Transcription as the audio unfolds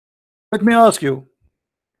Let me ask you,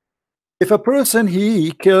 if a person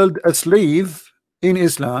he killed a slave in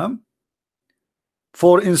Islam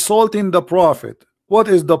for insulting the Prophet, what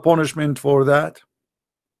is the punishment for that?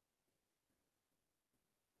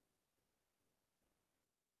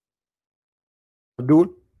 Abdul?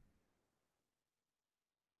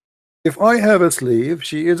 If I have a slave,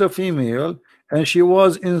 she is a female, and she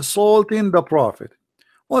was insulting the Prophet,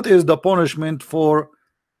 what is the punishment for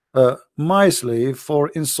my slave for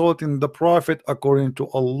insulting the Prophet according to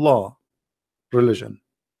Allah religion?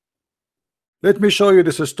 Let me show you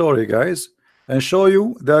this story, guys, and show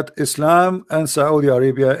you that Islam and Saudi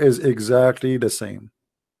Arabia is exactly the same,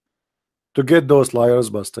 to get those liars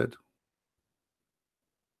busted.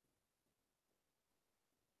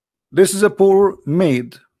 This is a poor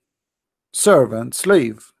maid, servant,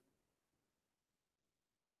 slave.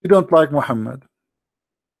 You don't like Muhammad.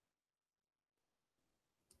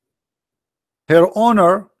 Her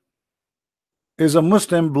owner is a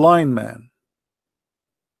Muslim blind man.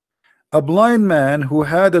 A blind man who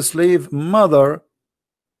had a slave mother.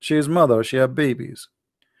 She had babies,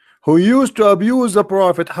 who used to abuse the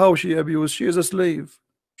Prophet. How she abused? She is a slave.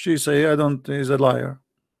 She say, I don't, is a liar.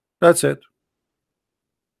 That's it.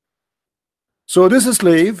 So this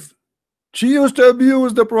slave, she used to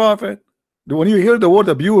abuse the Prophet. When you hear the word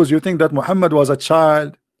abuse, you think that Muhammad was a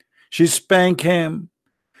child. She spanked him.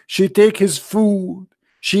 She take his food.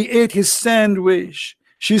 She ate his sandwich.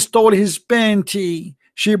 She stole his panty.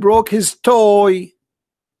 She broke his toy.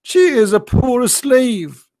 She is a poor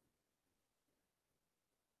slave.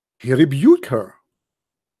 He rebuked her,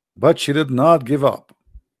 but she did not give up.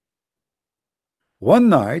 One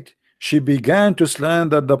night, she began to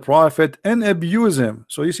slander the Prophet and abuse him.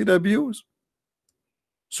 So you see the abuse?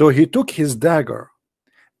 So he took his dagger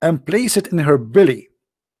and placed it in her belly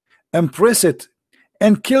and pressed it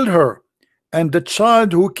and killed her. And the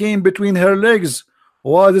child who came between her legs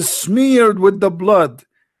was smeared with the blood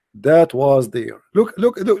that was there.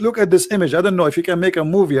 Look at this image. I don't know if you can make a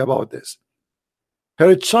movie about this.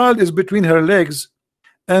 Her child is between her legs,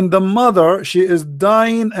 and the mother, she is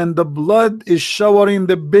dying, and the blood is showering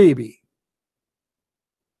the baby.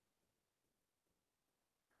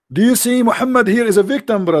 Do you see Muhammad here is a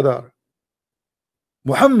victim, brother?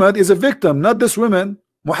 Muhammad is a victim, not this woman.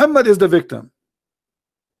 Muhammad is the victim.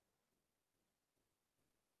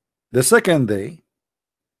 The second day,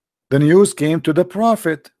 the news came to the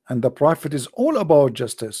Prophet, and the Prophet is all about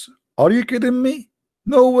justice. Are you kidding me?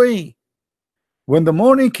 No way. When the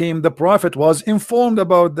morning came, the Prophet was informed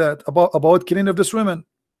about that, about killing of this woman.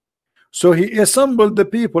 So he assembled the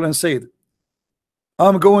people and said,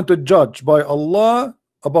 I'm going to judge by Allah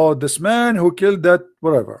about this man who killed that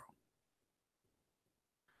whatever.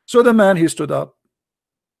 So the man, he stood up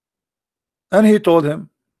and he told him,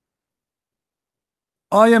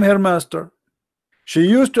 I am her master. She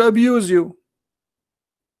used to abuse you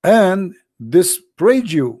and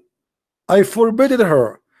disparage you. I forbade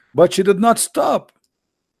her, but she did not stop.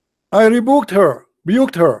 I rebuked her,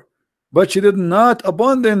 but she did not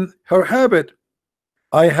abandon her habit.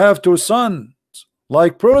 I have 2 sons,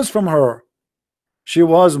 like pearls from her. She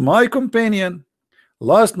was my companion.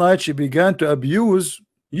 Last night she began to abuse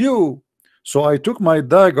you. So I took my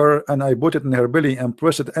dagger and I put it in her belly and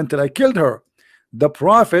pressed it until I killed her. The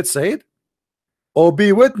Prophet said, oh,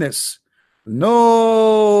 be witness,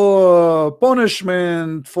 no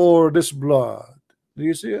punishment for this blood. Do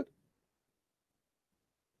you see it?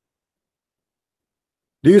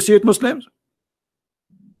 Do you see it, Muslims?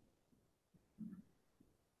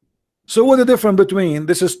 So what is the difference between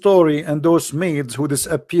this story and those maids who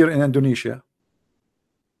disappear in Indonesia?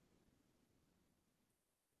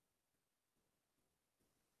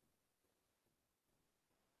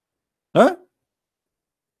 Huh?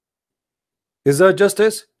 Is that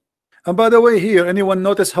justice? And by the way, here, anyone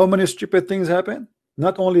notice how many stupid things happen?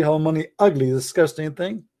 Not only how many ugly, disgusting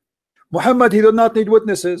things. Muhammad, he did not need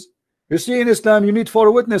witnesses. You see, in Islam, you need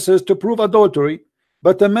 4 witnesses to prove adultery.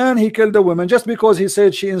 But the man, he killed the woman just because he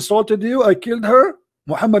said she insulted you, I killed her.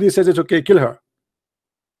 Muhammad, he says it's okay, kill her.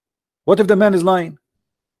 What if the man is lying?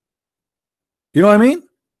 You know what I mean?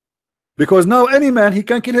 Because now any man, he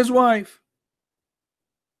can kill his wife.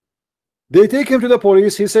 They take him to the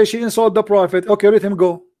police. He says she insulted the Prophet. Okay, let him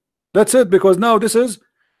go. That's it. Because now this is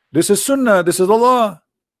Sunnah. This is the law.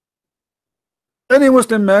 Any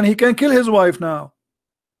Muslim man, he can kill his wife now.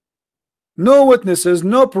 No witnesses,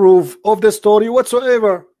 no proof of the story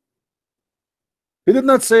whatsoever. He did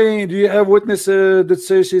not say, do you have witnesses that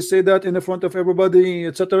say she said that in the front of everybody,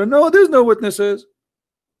 etc. No, there's no witnesses.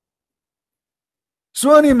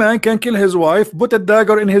 So any man can kill his wife, put a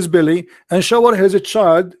dagger in his belly, and shower his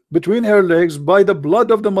child between her legs by the blood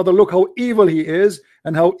of the mother. Look how evil he is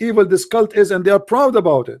and how evil this cult is, and they are proud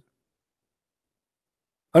about it.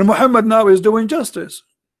 And Muhammad now is doing justice.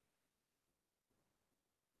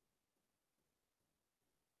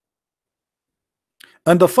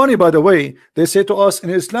 And the funny, by the way, they say to us in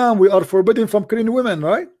Islam we are forbidden from killing women,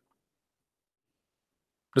 right?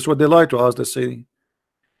 That's what they lie to us. They say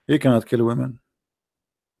he cannot kill women.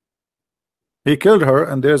 He killed her,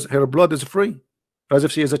 and there's her blood is free, as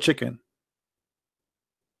if she is a chicken.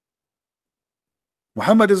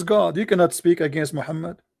 Muhammad is God. You cannot speak against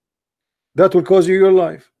Muhammad. That will cost you your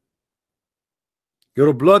life.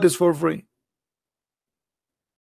 Your blood is for free.